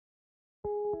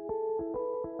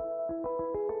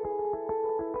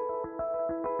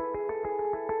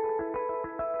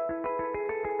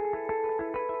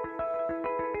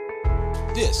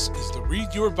This is the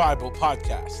Read Your Bible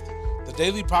podcast, the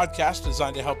daily podcast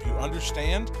designed to help you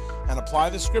understand and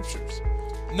apply the scriptures.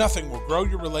 Nothing will grow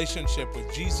your relationship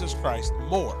with Jesus Christ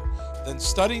more than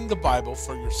studying the Bible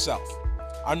for yourself.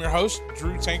 I'm your host,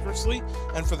 Drew Tankersley,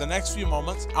 and for the next few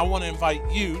moments, I want to invite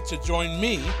you to join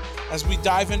me as we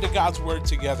dive into God's Word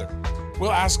together.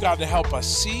 We'll ask God to help us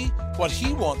see what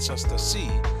He wants us to see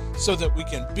so that we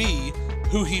can be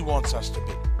who He wants us to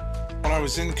be. When I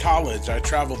was in college, I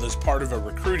traveled as part of a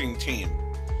recruiting team.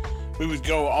 We would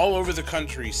go all over the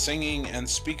country singing and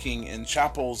speaking in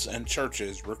chapels and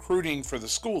churches, recruiting for the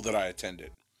school that I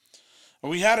attended.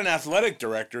 We had an athletic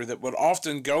director that would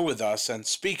often go with us and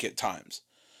speak at times.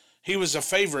 He was a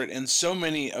favorite in so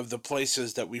many of the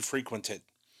places that we frequented.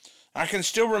 I can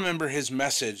still remember his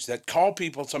message that called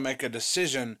people to make a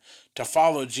decision to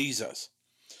follow Jesus.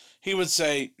 He would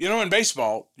say, in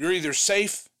baseball, you're either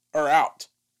safe or out.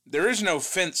 There is no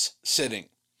fence sitting.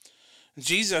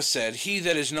 Jesus said, "He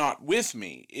that is not with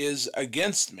me is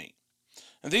against me."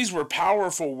 And these were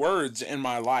powerful words in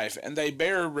my life, and they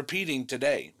bear repeating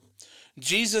today.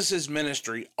 Jesus'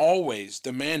 ministry always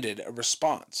demanded a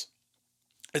response.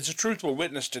 It's a truthful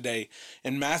witness today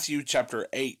in Matthew chapter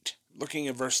 8, looking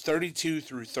at verse 32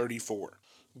 through 34.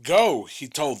 "Go," he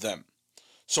told them.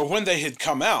 So when they had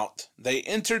come out, they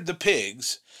entered the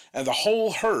pigs, and the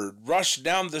whole herd rushed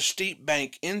down the steep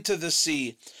bank into the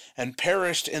sea and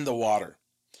perished in the water.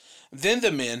 Then the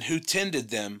men who tended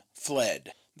them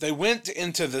fled. They went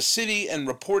into the city and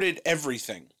reported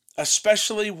everything,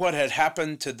 especially what had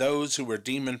happened to those who were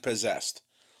demon-possessed.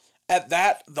 At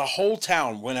that, the whole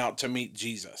town went out to meet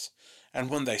Jesus, and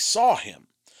when they saw him,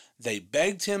 they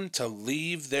begged him to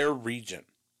leave their region.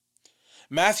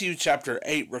 Matthew chapter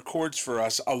 8 records for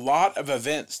us a lot of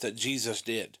events that Jesus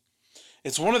did.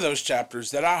 It's one of those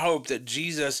chapters that I hope that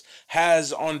Jesus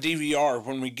has on DVR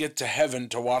when we get to heaven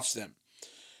to watch them.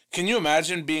 Can you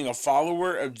imagine being a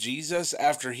follower of Jesus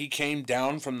after he came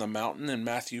down from the mountain in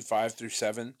Matthew 5 through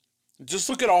 7? Just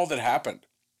look at all that happened.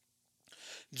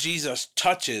 Jesus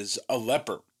touches a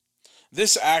leper.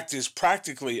 This act is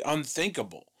practically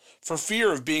unthinkable for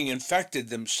fear of being infected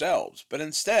themselves, but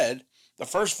instead, the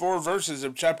first 4 verses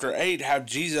of chapter 8 have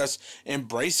Jesus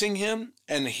embracing him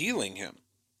and healing him.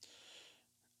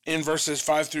 In verses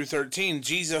 5 through 13,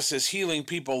 Jesus is healing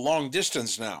people long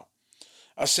distance now.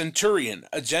 A centurion,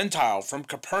 a Gentile from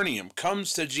Capernaum,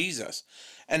 comes to Jesus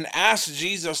and asks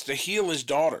Jesus to heal his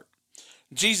daughter.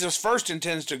 Jesus first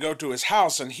intends to go to his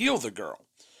house and heal the girl,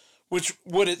 which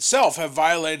would itself have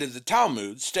violated the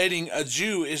Talmud, stating a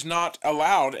Jew is not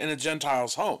allowed in a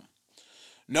Gentile's home.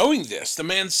 Knowing this, the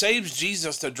man saves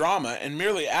Jesus the drama and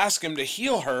merely asks him to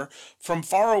heal her from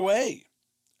far away.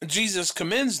 Jesus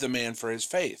commends the man for his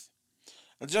faith.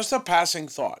 Just a passing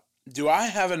thought. Do I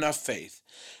have enough faith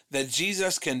that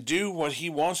Jesus can do what he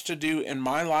wants to do in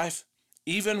my life,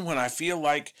 even when I feel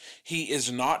like he is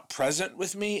not present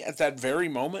with me at that very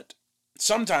moment?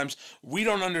 Sometimes we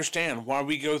don't understand why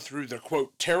we go through the,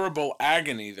 quote, terrible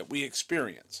agony that we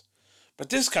experience. But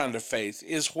this kind of faith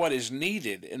is what is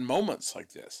needed in moments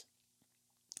like this.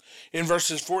 In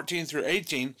verses 14 through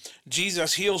 18,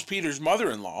 Jesus heals Peter's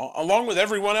mother-in-law, along with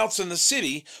everyone else in the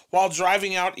city, while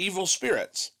driving out evil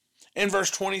spirits. In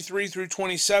verse 23 through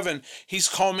 27, he's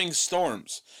calming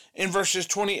storms. In verses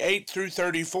 28 through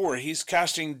 34, he's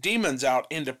casting demons out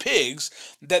into pigs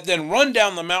that then run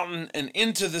down the mountain and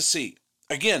into the sea.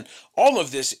 Again, all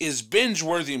of this is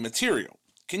binge-worthy material.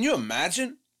 Can you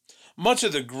imagine? Much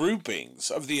of the groupings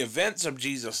of the events of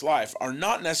Jesus' life are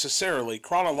not necessarily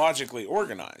chronologically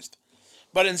organized,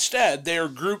 but instead they are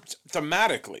grouped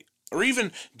thematically or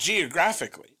even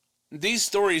geographically. These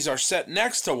stories are set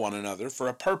next to one another for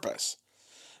a purpose.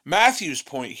 Matthew's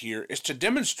point here is to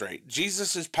demonstrate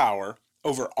Jesus' power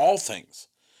over all things: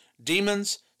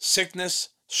 demons, sickness,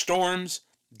 storms,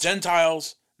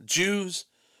 Gentiles, Jews.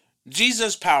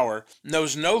 Jesus' power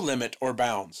knows no limit or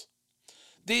bounds.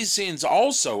 These scenes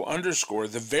also underscore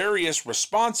the various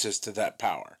responses to that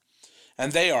power,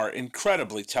 and they are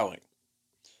incredibly telling.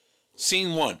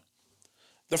 Scene 1.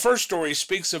 The first story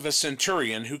speaks of a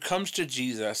centurion who comes to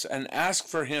Jesus and asks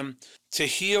for him to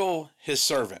heal his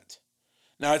servant.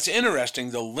 Now it's interesting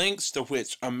the lengths to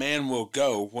which a man will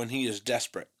go when he is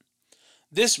desperate.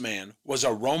 This man was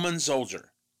a Roman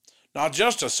soldier. Not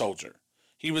just a soldier.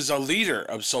 He was a leader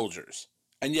of soldiers,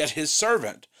 and yet his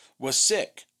servant was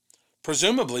sick,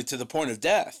 presumably to the point of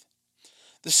death.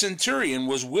 The centurion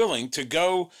was willing to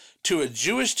go to a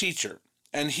Jewish teacher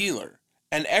and healer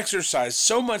and exercise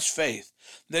so much faith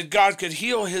that God could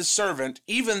heal his servant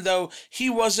even though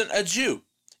he wasn't a Jew,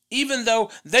 even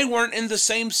though they weren't in the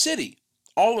same city.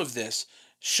 All of this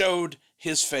showed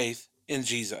his faith in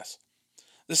Jesus.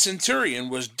 The centurion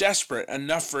was desperate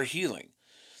enough for healing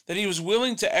that he was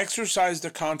willing to exercise the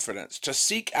confidence to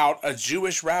seek out a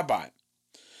Jewish rabbi.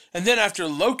 And then after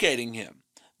locating him,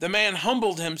 the man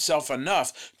humbled himself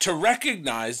enough to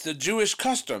recognize the Jewish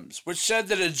customs, which said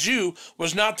that a Jew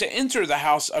was not to enter the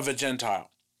house of a Gentile.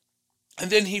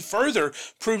 And then he further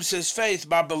proves his faith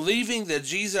by believing that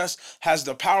Jesus has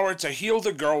the power to heal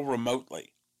the girl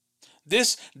remotely.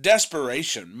 This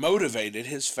desperation motivated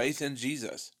his faith in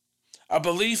Jesus, a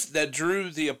belief that drew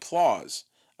the applause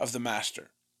of the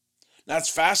master. Now it's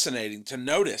fascinating to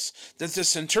notice that the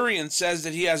centurion says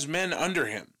that he has men under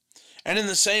him. And in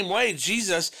the same way,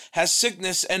 Jesus has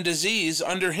sickness and disease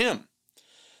under him.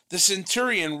 The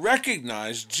centurion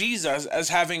recognized Jesus as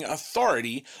having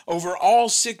authority over all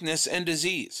sickness and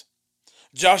disease,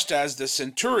 just as the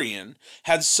centurion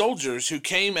had soldiers who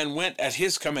came and went at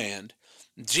his command.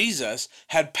 Jesus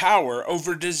had power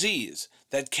over disease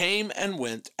that came and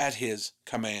went at his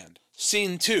command.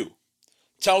 Scene 2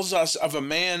 tells us of a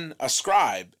man, a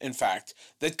scribe, in fact,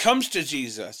 that comes to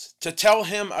Jesus to tell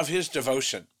him of his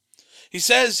devotion. He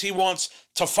says he wants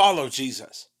to follow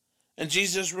Jesus. And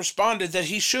Jesus responded that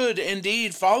he should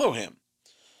indeed follow him,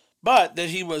 but that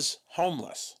he was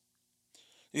homeless.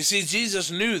 You see, Jesus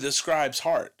knew the scribe's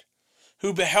heart,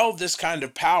 who beheld this kind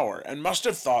of power and must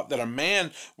have thought that a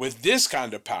man with this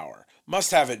kind of power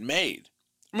must have it made.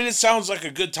 I mean, it sounds like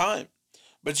a good time.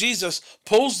 But Jesus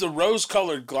pulls the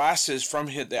rose-colored glasses from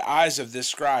the eyes of this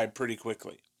scribe pretty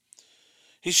quickly.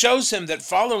 He shows him that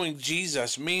following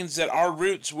Jesus means that our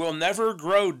roots will never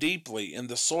grow deeply in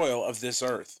the soil of this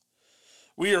earth.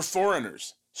 We are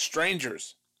foreigners,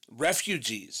 strangers,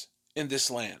 refugees in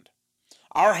this land.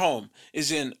 Our home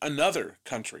is in another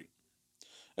country.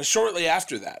 Shortly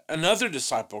after that, another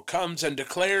disciple comes and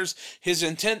declares his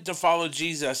intent to follow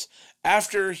Jesus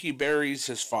after he buries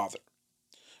his father.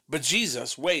 But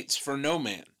Jesus waits for no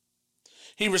man.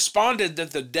 He responded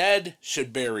that the dead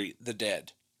should bury the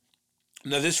dead.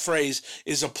 Now this phrase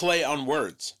is a play on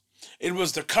words. It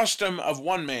was the custom of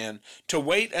one man to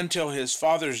wait until his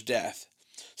father's death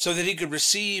so that he could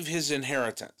receive his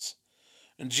inheritance.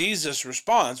 And Jesus'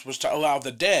 response was to allow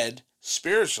the dead,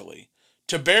 spiritually,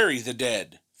 to bury the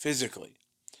dead, physically.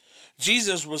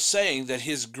 Jesus was saying that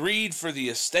his greed for the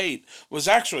estate was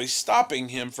actually stopping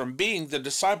him from being the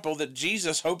disciple that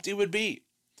Jesus hoped he would be.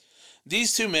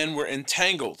 These two men were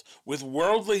entangled with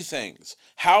worldly things,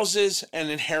 houses and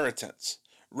inheritance,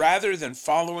 rather than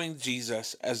following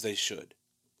Jesus as they should.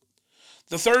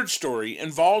 The third story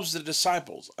involves the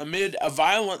disciples amid a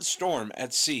violent storm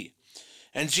at sea,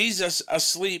 and Jesus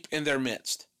asleep in their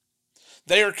midst.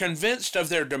 They are convinced of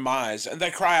their demise, and they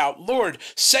cry out, "Lord,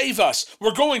 save us!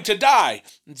 We're going to die!"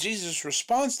 And Jesus'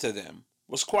 response to them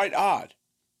was quite odd.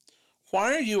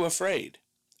 "Why are you afraid,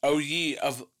 O ye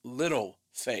of little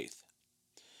faith?"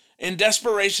 In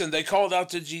desperation, they called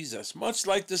out to Jesus, much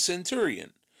like the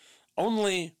centurion,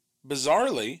 only,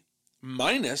 bizarrely,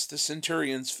 minus the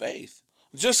centurion's faith.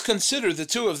 Just consider the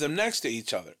two of them next to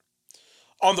each other.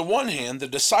 On the one hand, the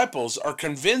disciples are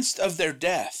convinced of their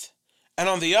death, and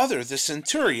on the other, the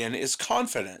centurion is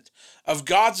confident of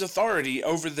God's authority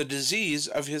over the disease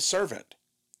of his servant.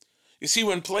 You see,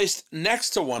 when placed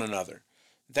next to one another,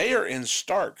 they are in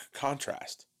stark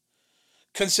contrast.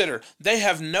 Consider, they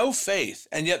have no faith,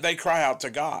 and yet they cry out to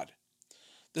God.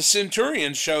 The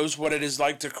centurion shows what it is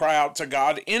like to cry out to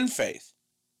God in faith.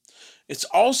 It's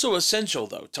also essential,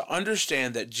 though, to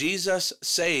understand that Jesus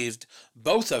saved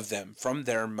both of them from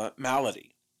their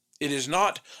malady. It is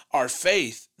not our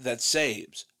faith that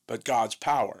saves, but God's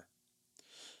power.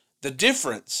 The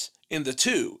difference in the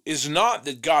two is not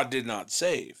that God did not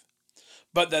save,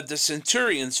 but that the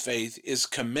centurion's faith is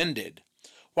commended,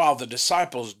 while the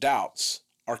disciples' doubts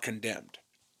are condemned.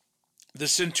 The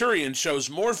centurion shows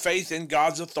more faith in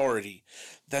God's authority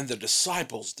than the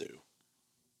disciples do.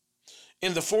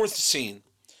 In the fourth scene,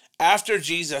 after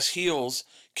Jesus heals,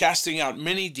 casting out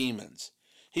many demons,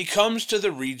 he comes to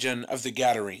the region of the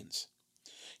Gadarenes.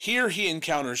 Here he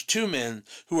encounters two men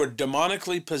who are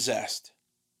demonically possessed.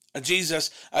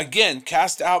 Jesus again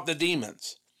cast out the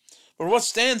demons. But what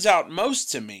stands out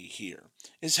most to me here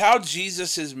is how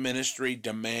Jesus' ministry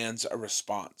demands a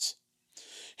response.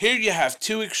 Here you have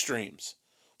two extremes,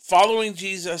 following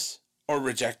Jesus or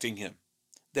rejecting him.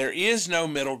 There is no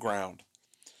middle ground.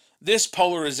 This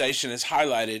polarization is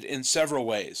highlighted in several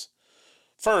ways.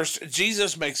 First,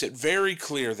 Jesus makes it very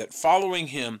clear that following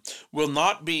him will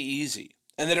not be easy,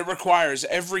 and that it requires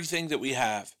everything that we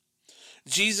have.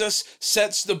 Jesus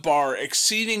sets the bar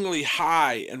exceedingly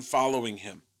high in following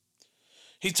him.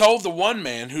 He told the one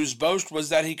man whose boast was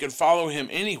that he could follow him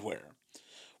anywhere,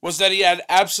 was that he had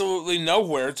absolutely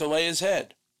nowhere to lay his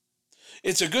head.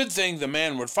 It's a good thing the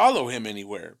man would follow him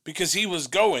anywhere, because he was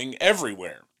going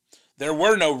everywhere. There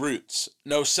were no roots,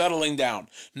 no settling down,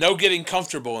 no getting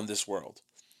comfortable in this world.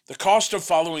 The cost of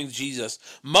following Jesus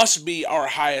must be our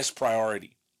highest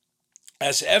priority,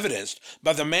 as evidenced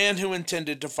by the man who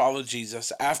intended to follow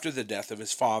Jesus after the death of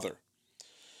his father.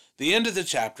 The end of the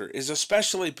chapter is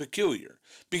especially peculiar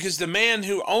because the man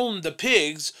who owned the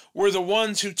pigs were the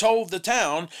ones who told the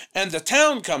town, and the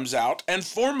town comes out and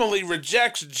formally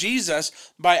rejects Jesus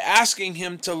by asking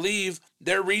him to leave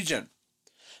their region.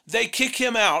 They kick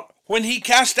him out when he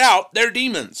cast out their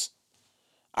demons.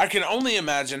 I can only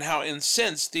imagine how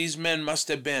incensed these men must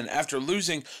have been after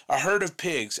losing a herd of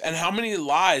pigs and how many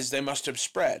lies they must have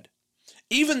spread.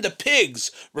 Even the pigs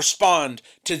respond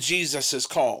to Jesus'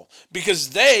 call because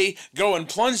they go and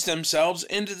plunge themselves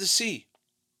into the sea.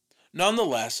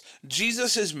 Nonetheless,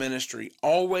 Jesus' ministry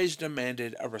always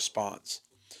demanded a response,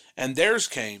 and theirs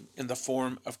came in the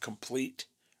form of complete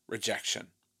rejection.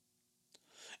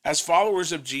 As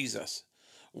followers of Jesus,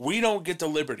 we don't get the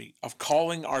liberty of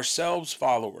calling ourselves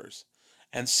followers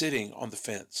and sitting on the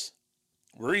fence.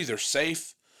 We're either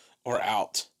safe or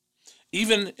out.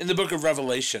 Even in the book of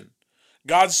Revelation,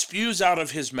 God spews out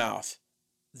of his mouth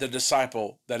the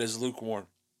disciple that is lukewarm.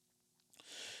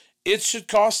 It should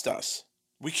cost us.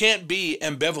 We can't be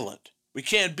ambivalent. We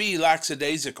can't be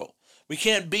lackadaisical. We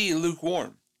can't be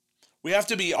lukewarm. We have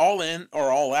to be all in or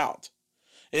all out.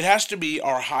 It has to be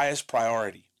our highest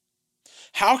priority.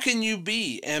 How can you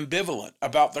be ambivalent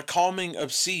about the calming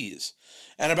of seas,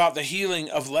 and about the healing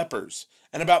of lepers,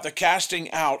 and about the casting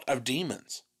out of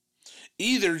demons?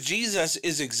 Either Jesus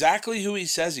is exactly who he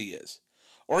says he is,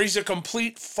 or he's a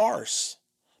complete farce.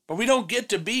 But we don't get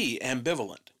to be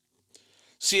ambivalent.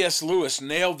 C.S. Lewis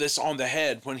nailed this on the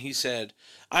head when he said,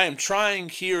 "I am trying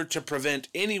here to prevent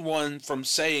anyone from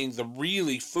saying the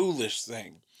really foolish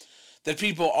thing that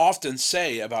people often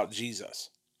say about Jesus.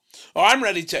 Oh, I'm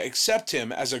ready to accept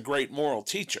him as a great moral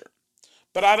teacher,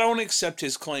 but I don't accept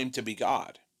his claim to be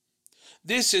God.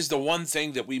 This is the one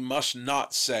thing that we must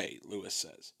not say," Lewis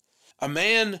says. A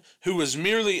man who was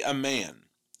merely a man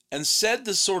and said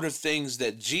the sort of things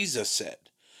that Jesus said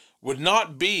would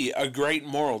not be a great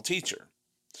moral teacher.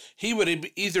 He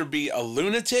would either be a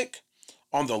lunatic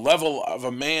on the level of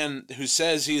a man who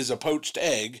says he is a poached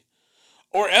egg,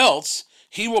 or else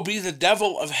he will be the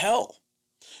devil of hell.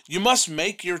 You must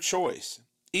make your choice.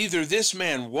 Either this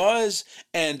man was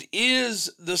and is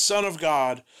the Son of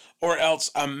God, or else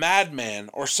a madman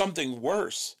or something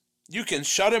worse. You can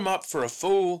shut him up for a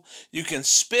fool, you can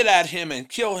spit at him and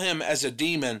kill him as a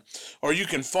demon, or you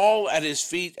can fall at his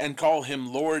feet and call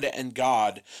him Lord and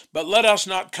God. But let us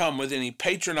not come with any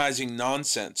patronizing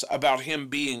nonsense about him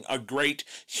being a great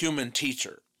human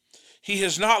teacher. He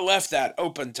has not left that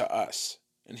open to us,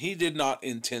 and he did not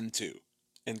intend to."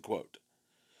 End quote.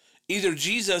 Either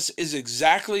Jesus is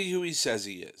exactly who he says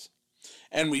he is,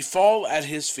 and we fall at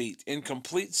his feet in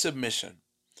complete submission,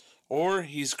 or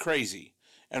he's crazy,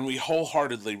 and we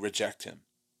wholeheartedly reject him.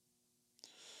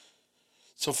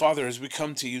 So, Father, as we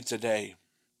come to you today,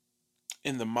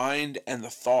 in the mind and the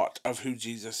thought of who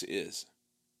Jesus is,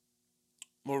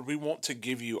 Lord, we want to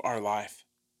give you our life.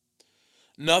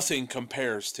 Nothing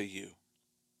compares to you.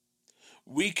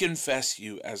 We confess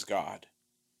you as God.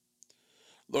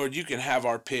 Lord, you can have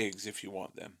our pigs if you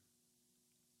want them.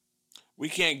 We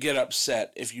can't get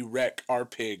upset if you wreck our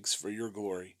pigs for your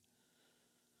glory.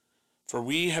 For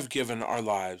we have given our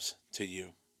lives to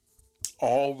you.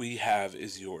 All we have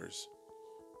is yours.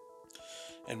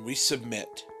 And we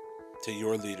submit to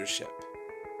your leadership.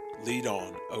 Lead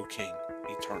on, O King,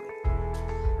 eternal.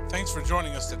 Thanks for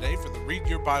joining us today for the Read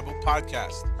Your Bible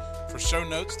podcast. For show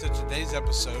notes to today's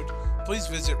episode, please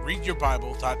visit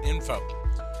readyourbible.info.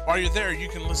 While you're there, you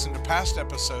can listen to past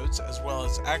episodes as well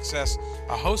as access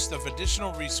a host of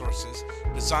additional resources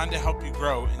designed to help you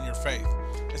grow in your faith.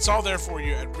 It's all there for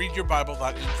you at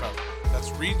readyourbible.info. That's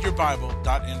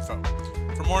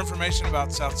readyourbible.info. For more information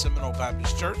about South Seminole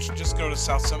Baptist Church, just go to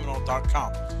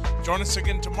southseminole.com. Join us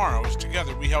again tomorrow as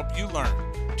together we help you learn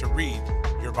to read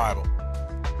your Bible.